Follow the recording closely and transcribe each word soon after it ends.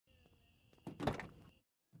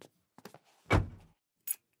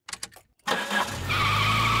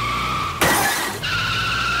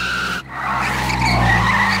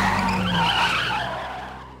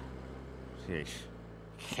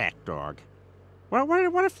Well,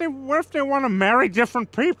 what if they want to marry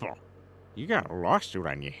different people? You got a lawsuit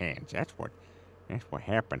on your hands. That's what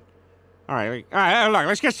happened. All right, look,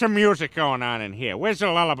 let's get some music going on in here. Where's the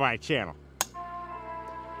Lullaby Channel?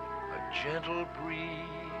 A gentle breeze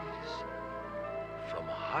from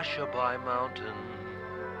Hushabye Mountain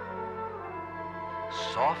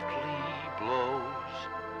softly blows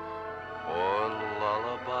o'er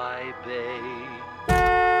Lullaby Bay.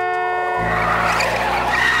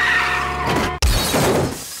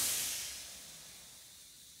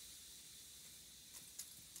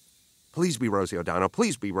 Please be Rosie O'Donnell.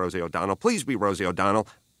 Please be Rosie O'Donnell. Please be Rosie O'Donnell.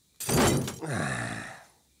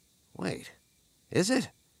 Wait, is it?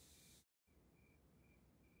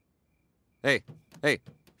 Hey,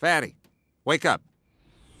 Fatty, wake up.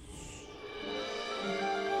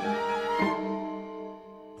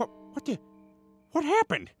 What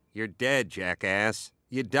happened? You're dead, jackass.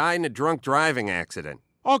 You died in a drunk driving accident.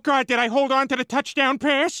 Oh, God, did I hold on to the touchdown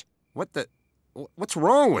pass? What's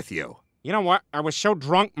wrong with you? You know what? I was so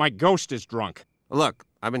drunk, my ghost is drunk. Look,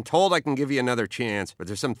 I've been told I can give you another chance, but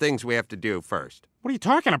there's some things we have to do first. What are you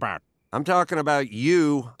talking about? I'm talking about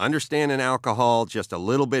you understanding alcohol just a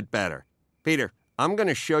little bit better. Peter, I'm going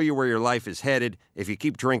to show you where your life is headed if you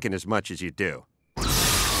keep drinking as much as you do.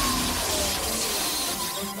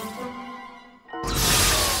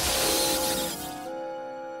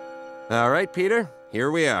 All right, Peter,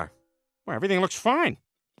 here we are. Well, everything looks fine.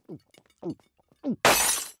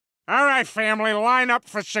 All right, family, line up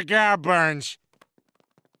for cigar burns.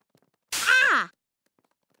 Ah!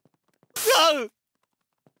 No!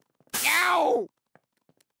 Ow!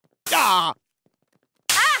 Ah!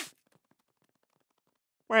 Ah!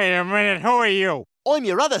 Wait a minute, who are you? I'm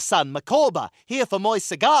your other son, Micawber, here for my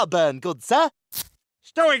cigar burn, good sir.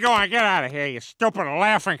 Stewie, go on, get out of here, you stupid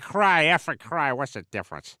laugh and cry, F and cry. What's the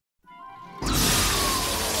difference?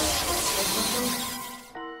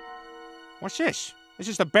 What's this? This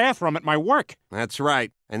is the bathroom at my work. That's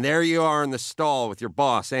right. And there you are in the stall with your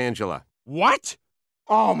boss, Angela. What?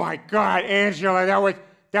 Oh, my God, Angela,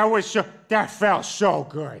 that felt so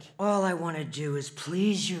good. All I want to do is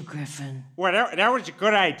please you, Griffin. Well, that was a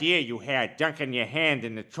good idea you had, dunking your hand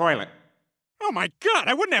in the toilet. Oh, my God,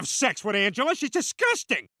 I wouldn't have sex with Angela. She's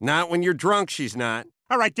disgusting. Not when you're drunk, she's not.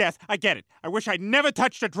 All right, Death, I get it. I wish I'd never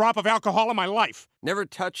touched a drop of alcohol in my life. Never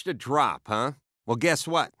touched a drop, huh? Well, guess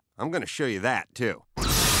what? I'm going to show you that, too.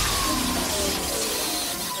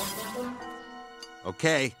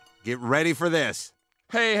 Okay, get ready for this.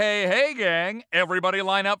 Hey, gang. Everybody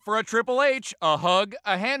line up for a Triple H, a hug,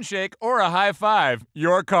 a handshake, or a high five.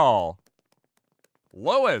 Your call.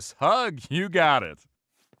 Lois, hug, you got it.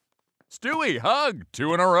 Stewie, hug,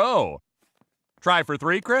 2 in a row. Try for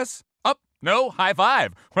 3, Chris? Up, no, high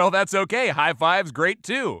five. Well, that's okay. High five's great,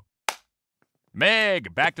 too.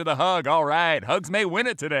 Meg, back to the hug. All right, hugs may win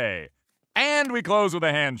it today. And we close with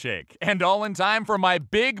a handshake. And all in time for my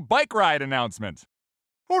big bike ride announcement.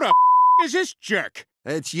 Who the is this jerk?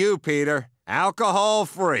 It's you, Peter. Alcohol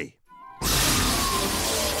free.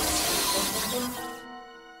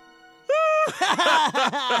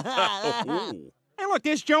 Hey, look,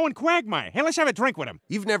 there's Joe and Quagmire. Hey, let's have a drink with him.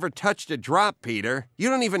 You've never touched a drop, Peter. You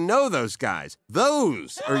don't even know those guys.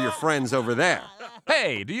 Those are your friends over there.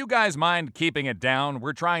 Hey, do you guys mind keeping it down?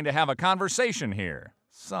 We're trying to have a conversation here.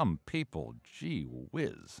 Some people, gee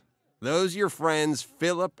whiz. Those your friends,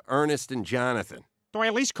 Philip, Ernest, and Jonathan. Do I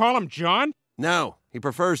at least call him John? No, he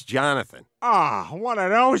prefers Jonathan. Ah, one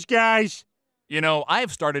of those guys. You know,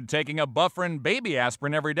 I've started taking a Bufferin baby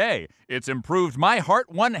aspirin every day. It's improved my heart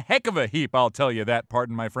one heck of a heap, I'll tell you that,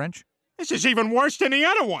 pardon my French. This is even worse than the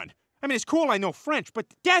other one. I mean, it's cool I know French, but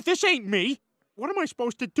Dad, this ain't me. What am I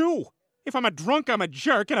supposed to do? If I'm a drunk, I'm a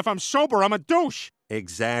jerk, and if I'm sober, I'm a douche.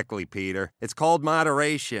 Exactly, Peter. It's called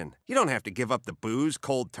moderation. You don't have to give up the booze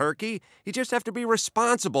cold turkey. You just have to be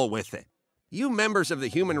responsible with it. You members of the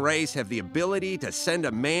human race have the ability to send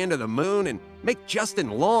a man to the moon and make Justin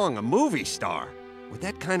Long a movie star. With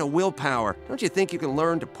that kind of willpower, don't you think you can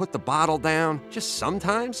learn to put the bottle down just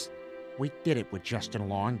sometimes? We did it with Justin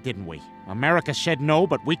Long, didn't we? America said no,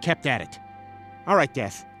 but we kept at it. All right,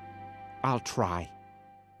 Death. I'll try.